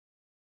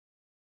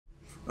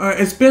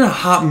It's been a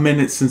hot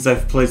minute since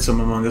I've played some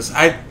Among Us.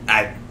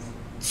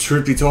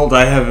 Truth be told,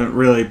 I haven't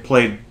really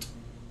played,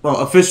 well,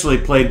 officially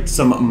played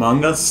some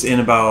Among Us in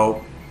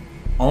about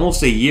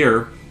almost a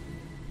year.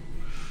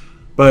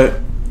 But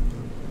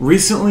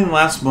recently,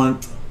 last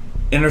month,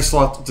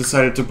 Innersloth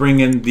decided to bring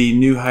in the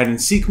new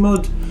hide-and-seek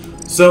mode,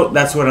 so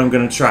that's what I'm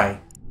gonna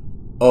try.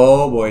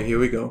 Oh boy, here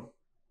we go.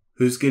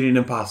 Who's getting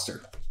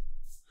imposter?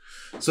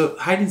 So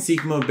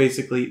hide-and-seek mode,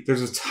 basically,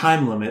 there's a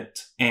time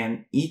limit,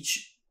 and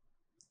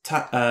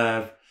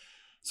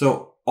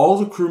so all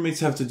the crewmates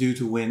have to do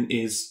to win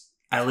is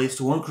at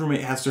least one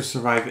crewmate has to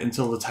survive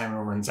until the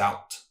timer runs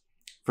out.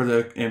 For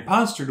the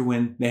imposter to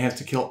win, they have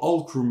to kill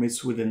all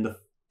crewmates within the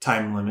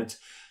time limit.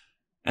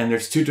 And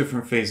there's two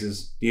different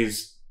phases.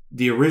 There's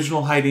the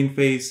original hiding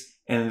phase,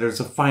 and there's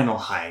a final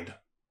hide.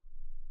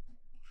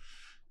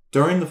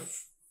 During the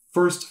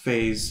first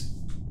phase,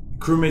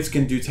 crewmates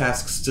can do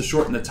tasks to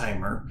shorten the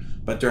timer,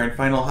 but during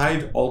final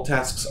hide, all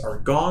tasks are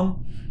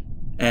gone,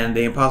 and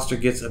the imposter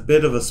gets a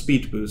bit of a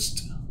speed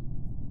boost.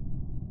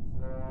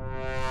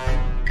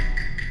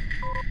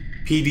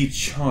 PD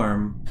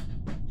Charm.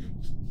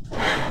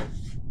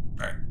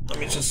 Alright, let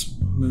me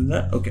just move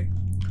that. Okay.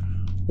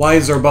 Why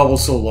is our bubble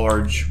so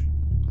large?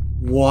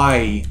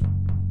 Why?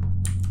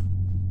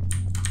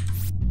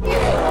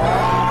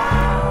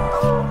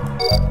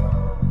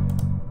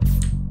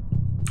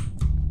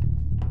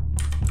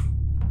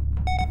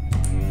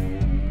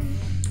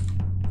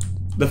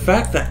 The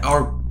fact that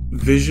our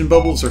vision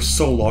bubbles are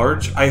so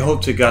large, I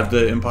hope to God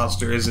the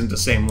imposter isn't the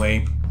same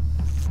way.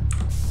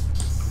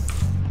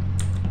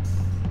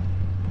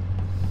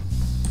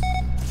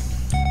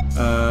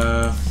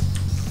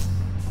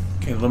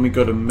 Okay, let me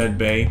go to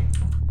medbay.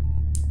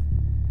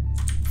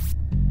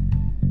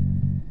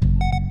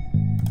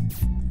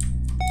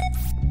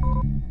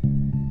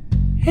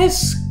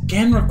 His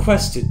scan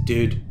requested,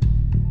 dude.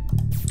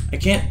 I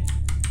can't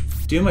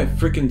do my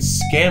freaking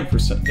scan for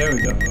some. There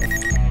we go.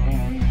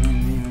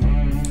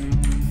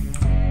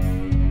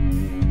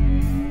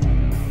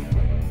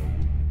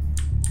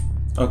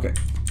 Okay.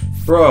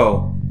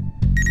 Bro.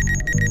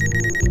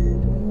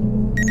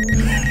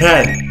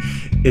 That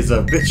is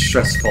a bit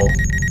stressful.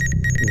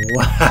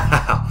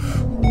 Wow.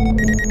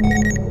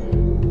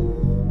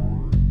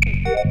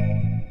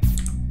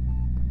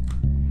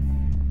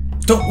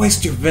 Don't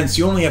waste your vents.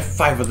 You only have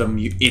 5 of them,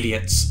 you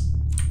idiots.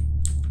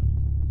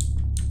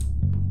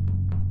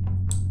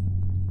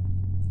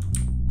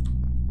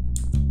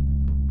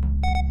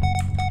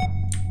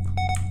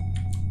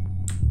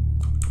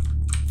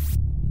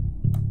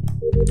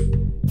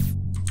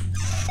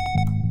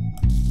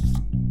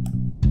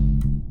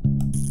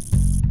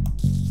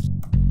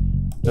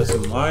 Got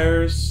some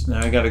wires. Now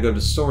I gotta go to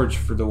storage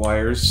for the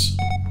wires.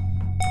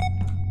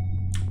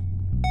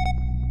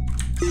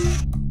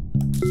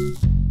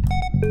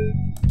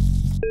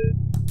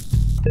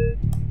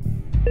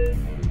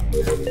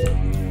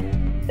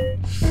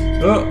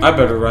 Oh, I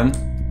better run.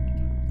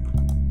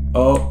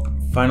 Oh,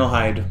 final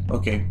hide.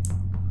 Okay.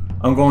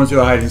 I'm going to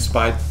a hiding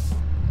spot.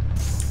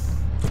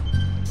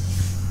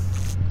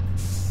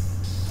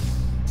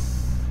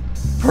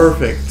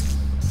 Perfect.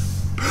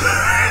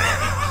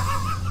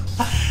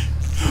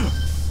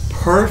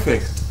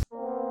 Perfect.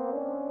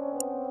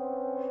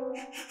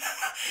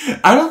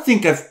 I don't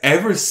think I've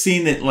ever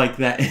seen it like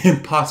that.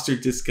 Imposter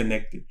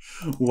disconnected.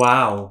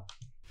 Wow.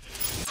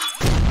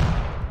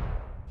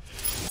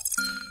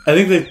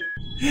 I think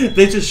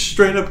they just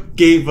straight up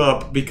gave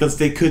up because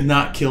they could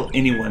not kill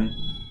anyone.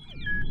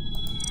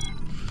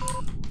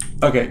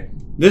 Okay.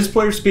 This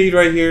player speed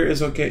right here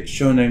is okay.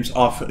 Show names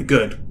off.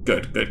 Good.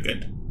 Good, good,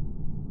 good.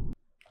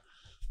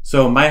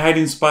 So my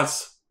hiding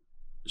spots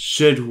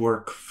should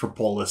work for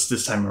Polis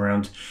this time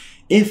around.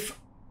 If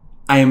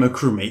I am a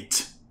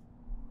crewmate.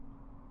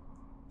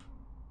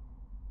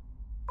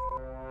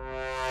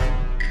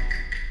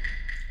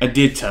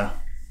 Adita.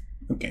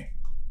 Okay.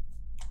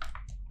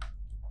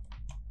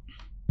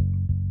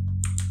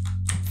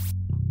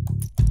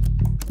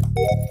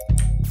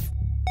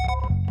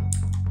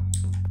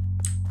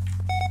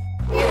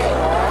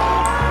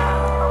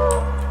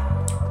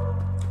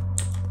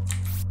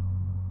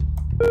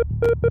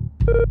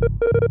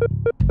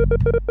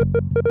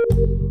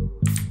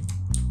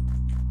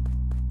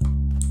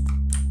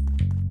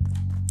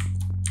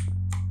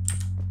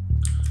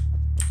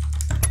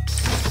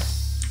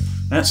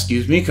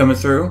 Excuse me, coming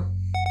through.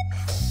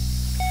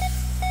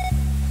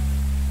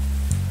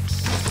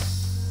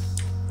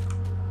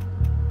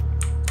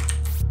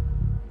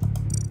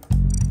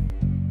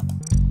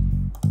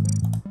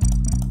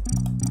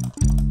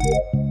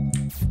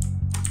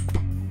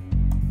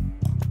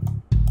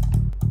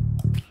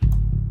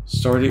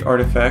 Store the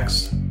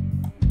artifacts.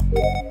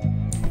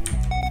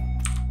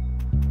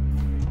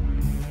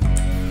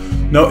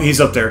 No, he's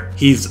up there.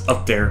 He's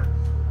up there.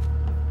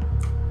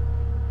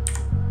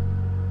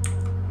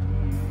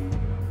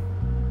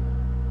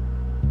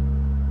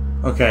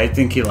 Okay, I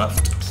think he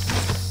left.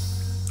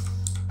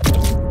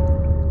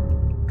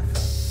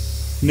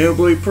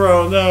 Newbly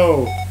Pro,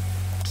 no!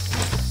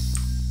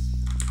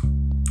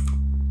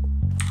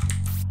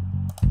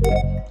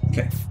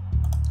 Okay.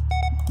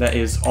 That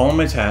is all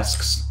my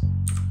tasks.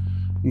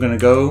 I'm gonna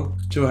go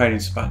to a hiding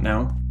spot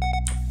now.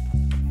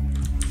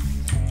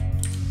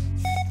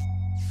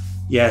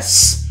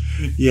 Yes!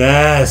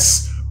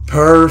 Yes!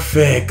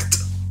 Perfect!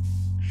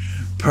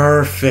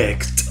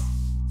 Perfect!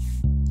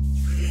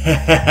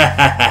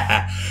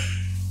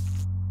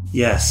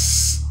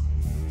 Yes.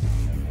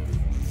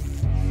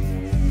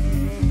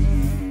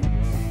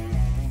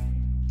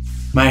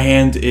 My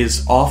hand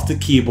is off the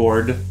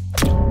keyboard.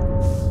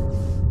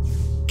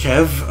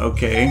 Kev,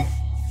 okay.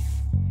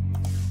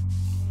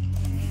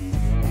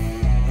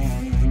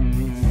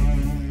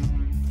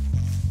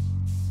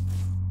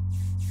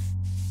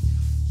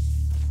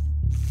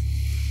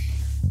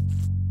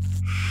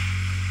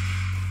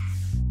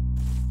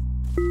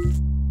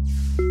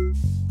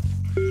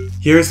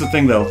 Here's the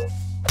thing though.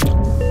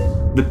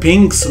 The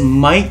pinks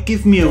might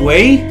give me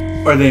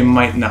away, or they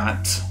might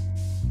not.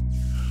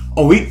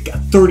 Oh, we got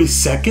 30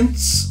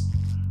 seconds?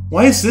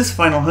 Why is this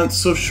final hunt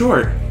so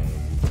short?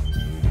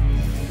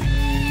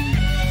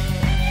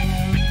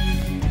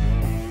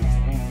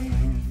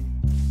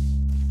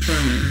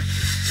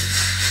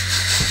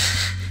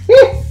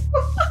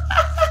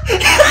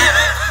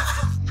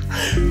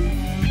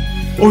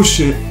 Oh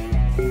shit.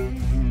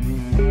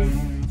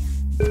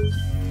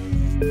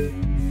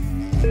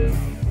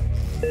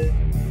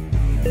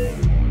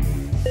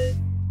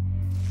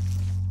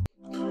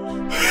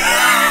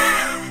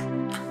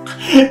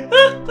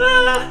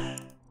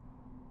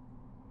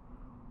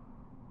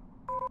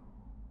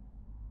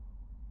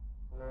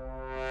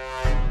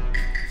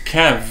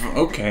 Kev,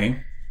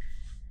 okay.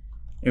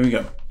 Here we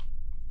go.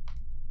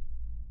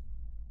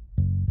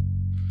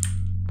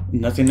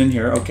 Nothing in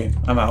here. Okay,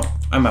 I'm out.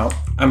 I'm out.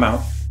 I'm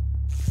out.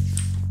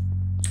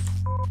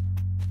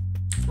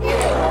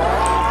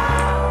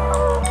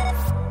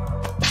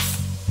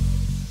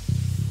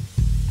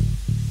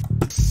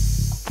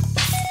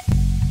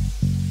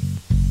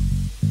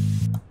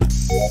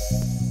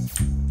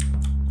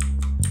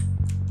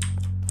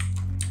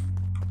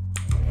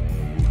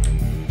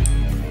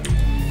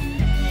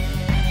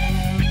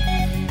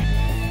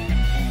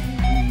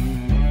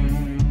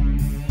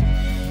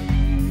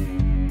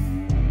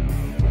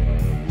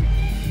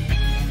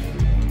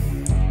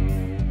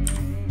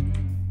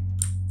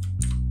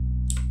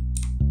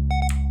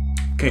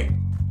 Okay.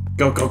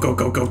 Go, go, go,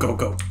 go, go, go,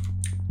 go.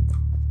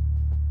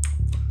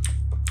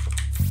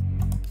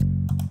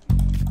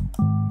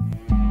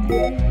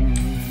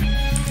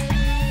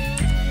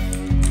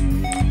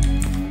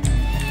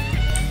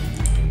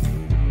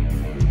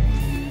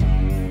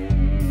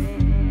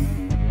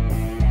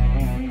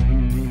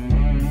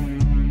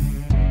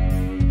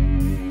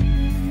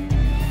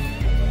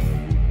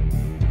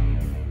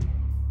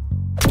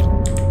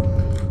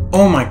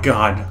 Oh my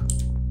god.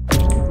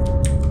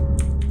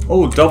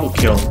 Oh, double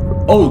kill.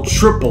 Oh,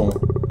 triple.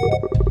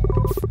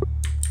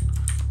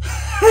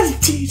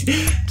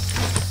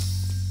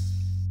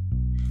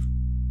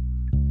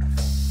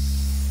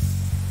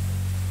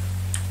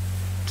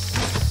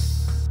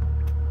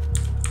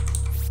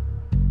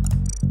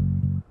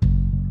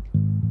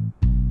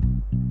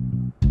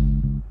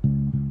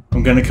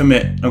 I'm gonna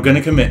commit. I'm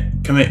gonna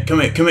commit. Commit,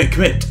 commit, commit,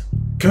 commit.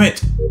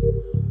 Commit.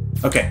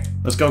 Okay,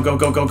 let's go, go,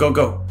 go, go, go,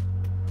 go.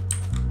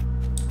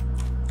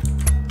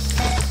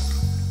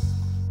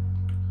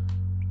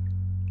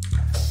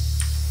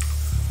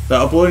 The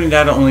uploading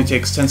data only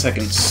takes 10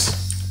 seconds.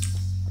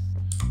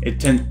 It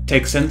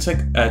takes 10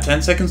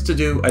 seconds to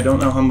do. I don't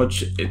know how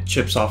much it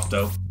chips off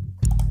though.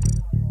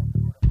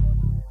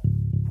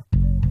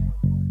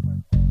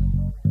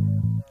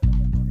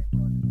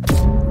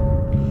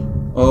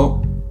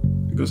 Oh,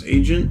 there goes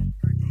agent.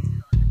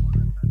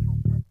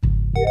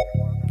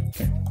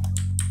 Okay.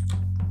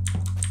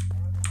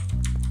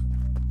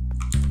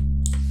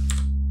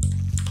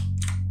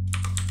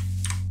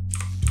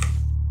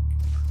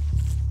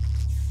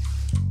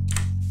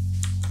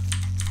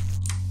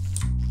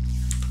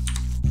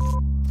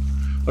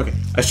 Okay,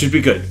 I should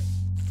be good.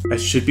 I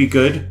should be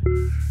good.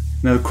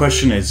 Now the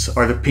question is,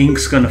 are the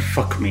pinks gonna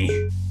fuck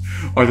me?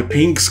 Are the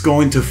pinks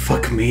going to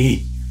fuck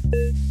me?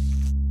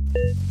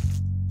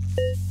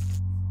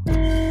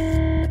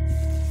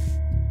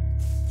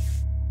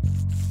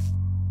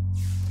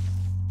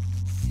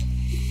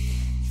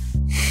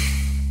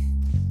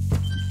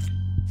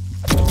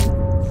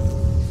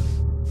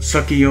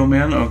 Sucky yo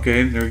man,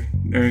 okay,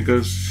 there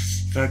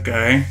goes that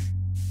guy.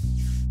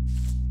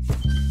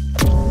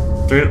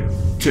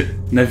 To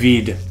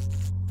Navid.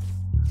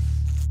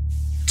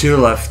 To the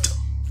left.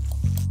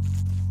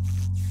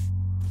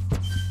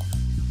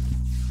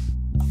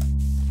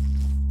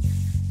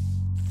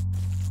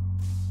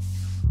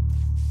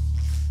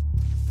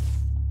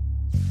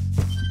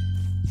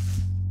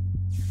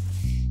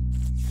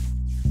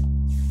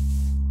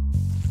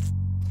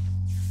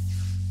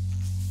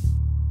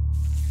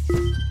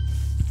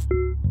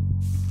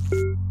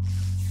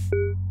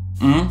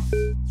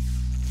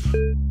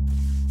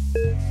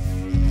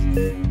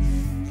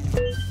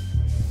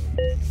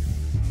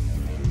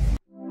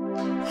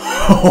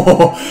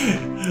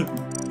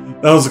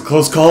 That was a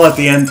close call at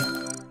the end.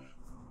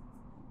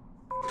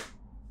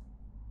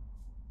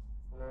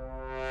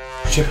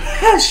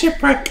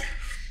 Shipwreck.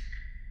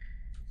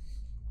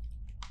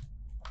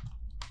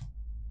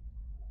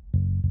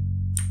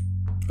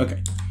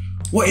 Okay.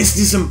 What is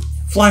this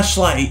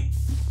flashlight?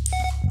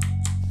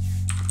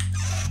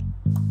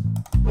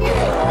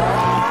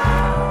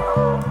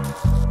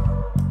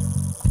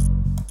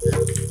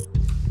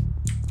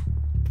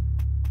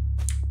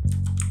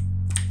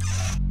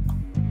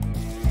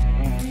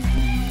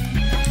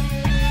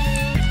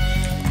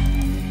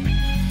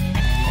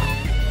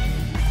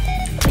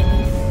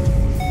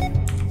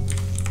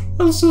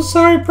 I'm so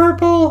sorry,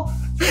 Purple.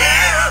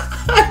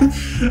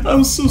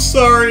 I'm so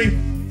sorry.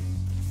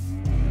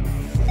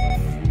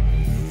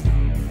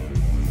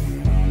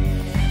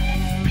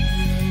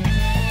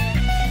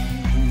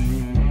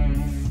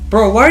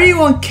 Bro, why are you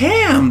on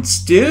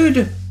cams,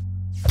 dude?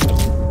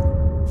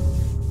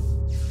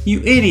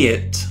 You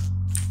idiot.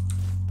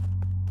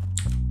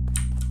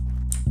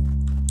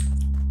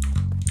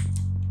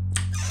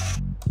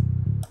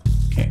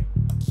 Okay.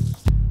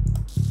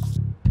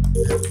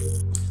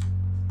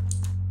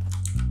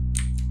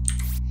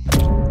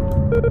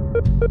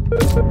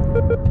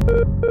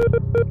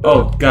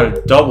 Oh, got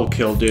a double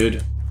kill,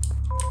 dude.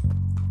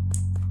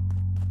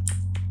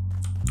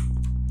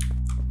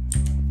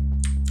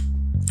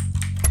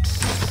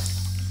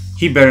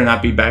 He better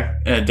not be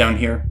back down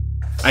here.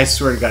 I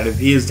swear to God, if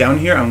he is down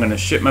here, I'm gonna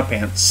shit my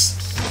pants.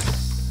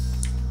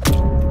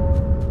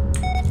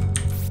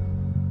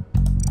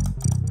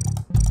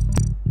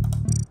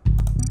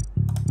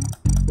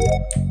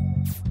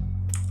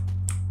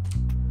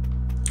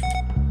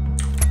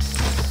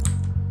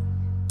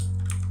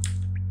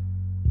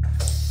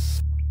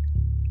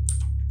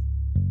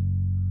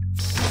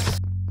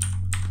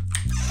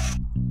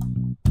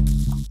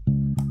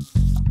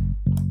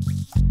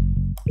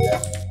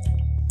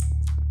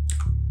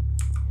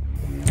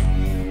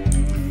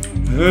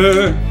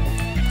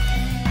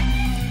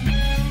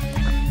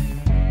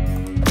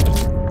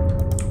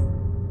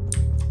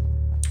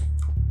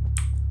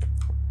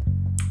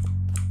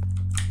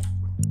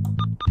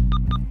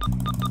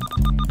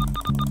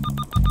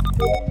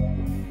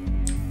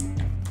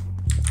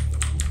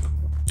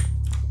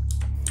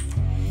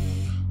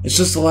 It's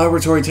just the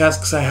laboratory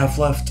tasks I have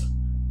left.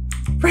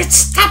 Red,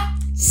 stop!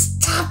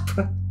 Stop!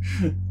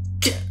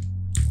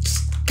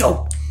 Just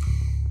go!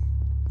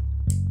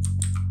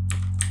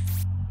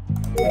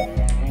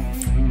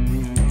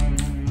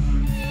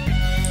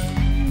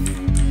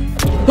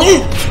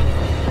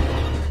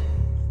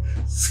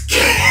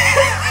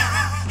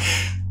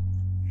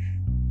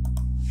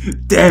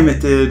 Damn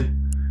it, dude.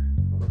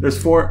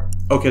 There's 4.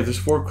 Okay, there's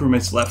 4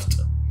 crewmates left.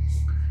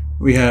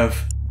 We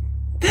have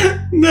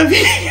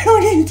Navi.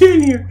 What are you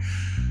doing here?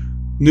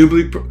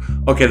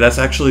 Okay, that's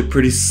actually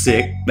pretty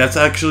sick. That's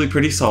actually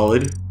pretty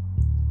solid.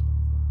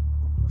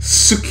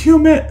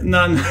 Sukume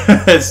None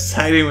is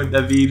hiding with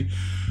David.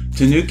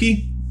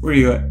 Tanuki, where are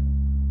you at?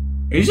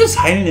 Are you just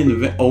hiding in the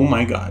vent? Oh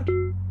my god.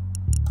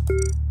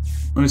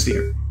 Let me see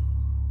here.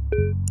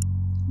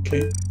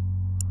 Okay.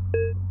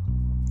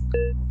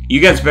 You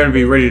guys better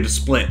be ready to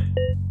split.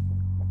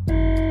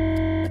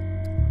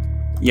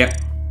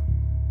 Yep.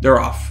 They're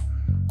off.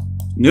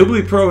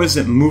 Noobly Pro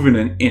isn't moving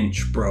an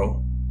inch, bro.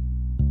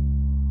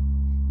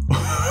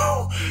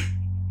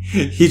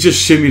 He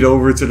just shimmied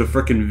over to the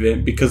frickin'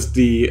 vent because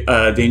the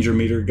danger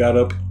meter got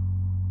up.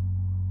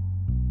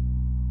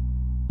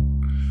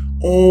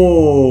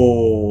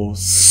 Oh,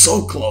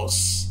 so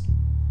close.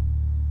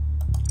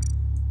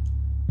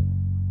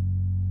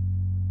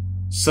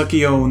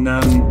 Sakio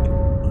Nan.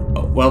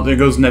 Oh, well, there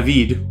goes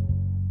Navid.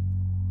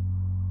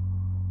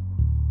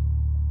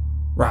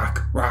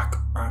 Rock,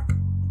 rock, rock.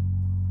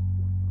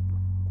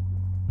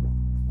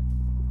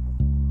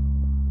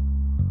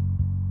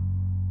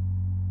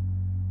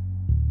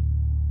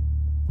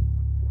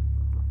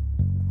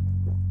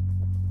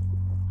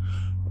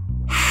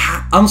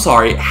 I'm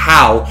sorry,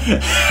 how?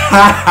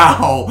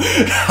 How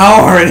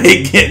are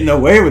they getting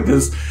away with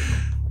this?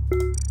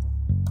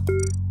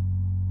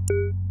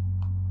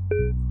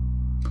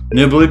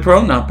 Nibbly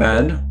Pro, not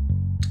bad.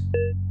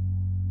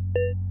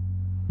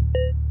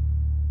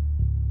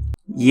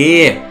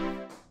 Yeah.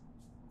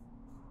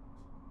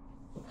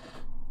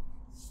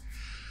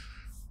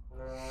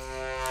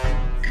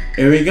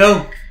 Here we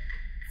go.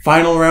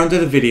 Final round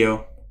of the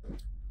video.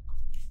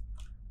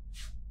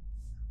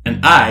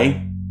 And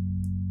I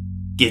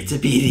get to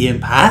be the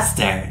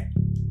imposter.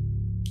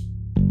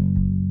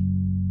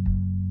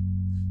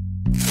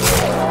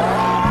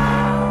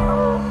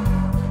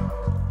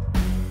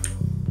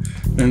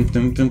 Dun,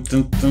 dun, dun,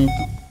 dun, dun.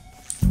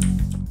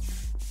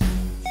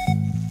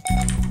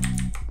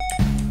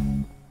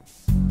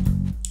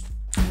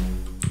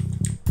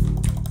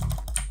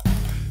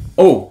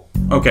 Oh,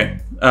 okay.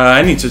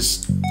 I need to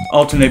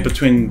alternate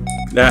between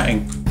that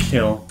and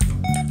kill.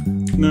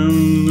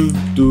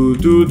 Do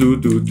do do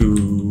do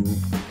do.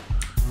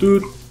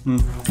 Dude.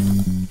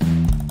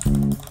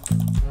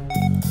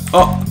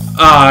 Oh,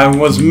 I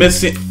was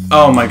missing.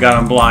 Oh my god,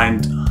 I'm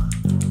blind.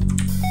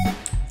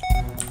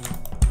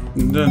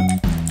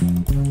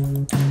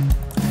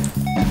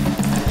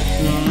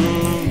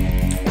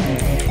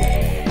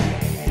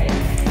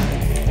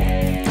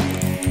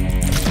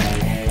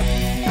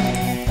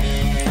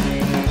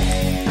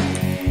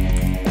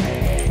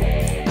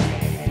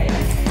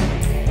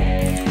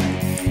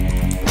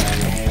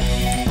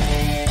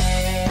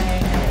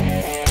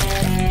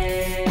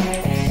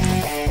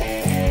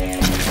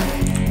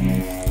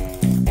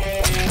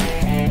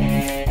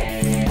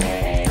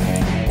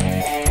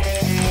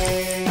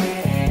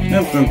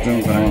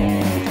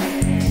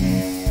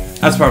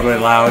 That's probably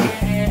loud.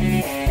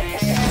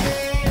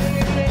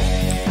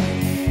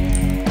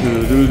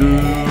 Do, do,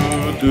 do,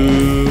 do,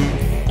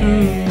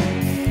 do.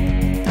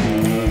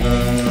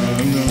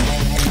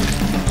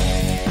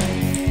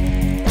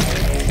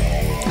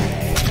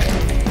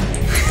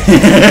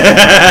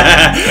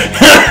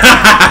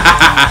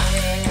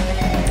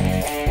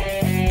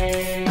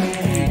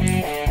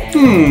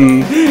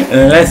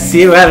 Let's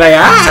see where they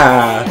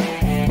are.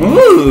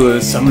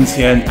 Ooh, someone's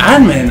here an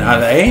admin, are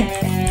they?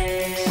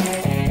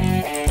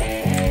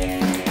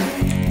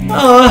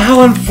 Oh,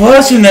 how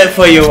unfortunate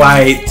for you,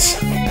 White.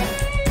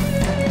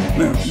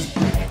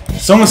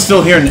 Someone's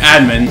still here an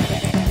admin.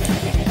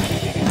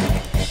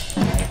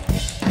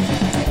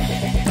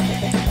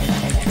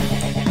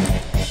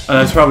 Oh,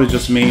 that's probably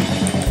just me.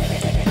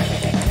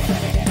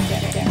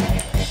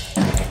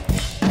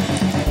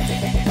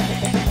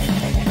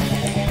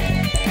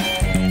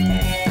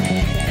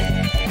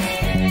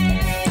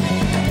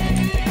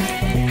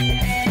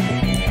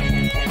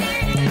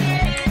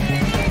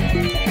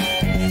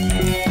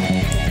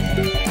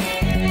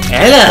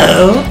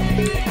 Hello!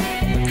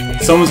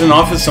 Someone's in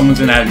office,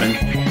 someone's in admin.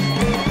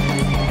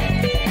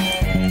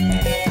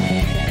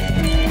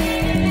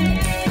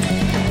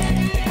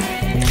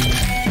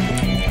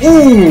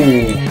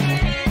 Ooh!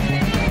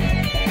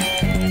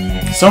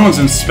 Someone's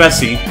in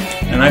Specie,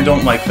 and I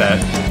don't like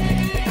that.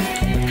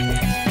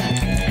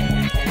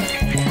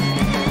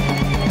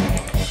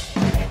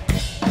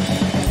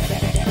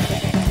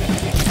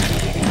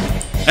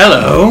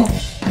 Hello!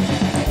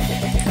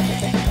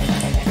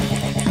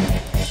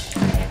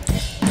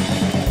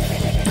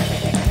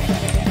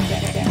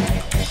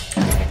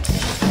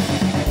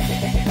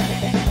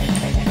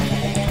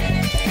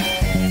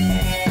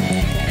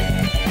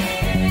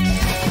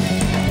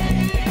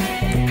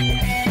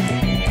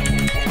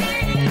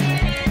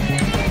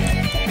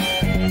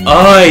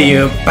 Oh,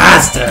 you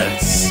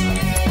bastards!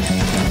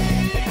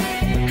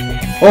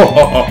 Ho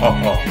ho ho ho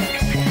ho!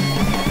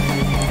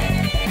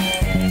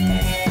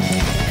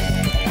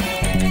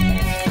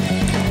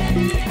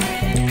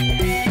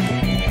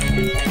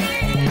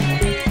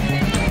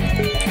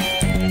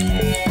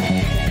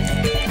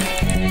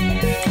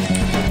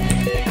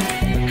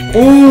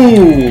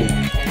 Ooh!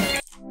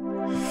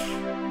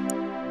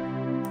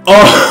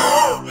 Oh!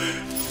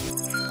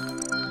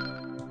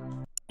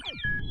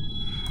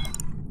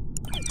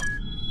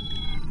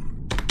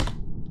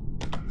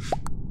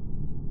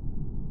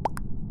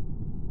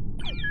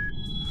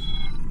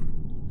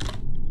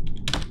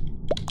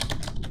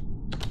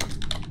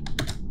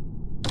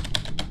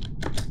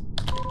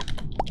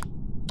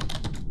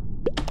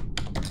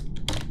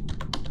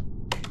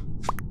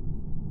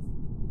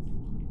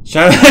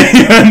 Shout out,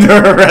 you're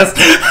under arrest.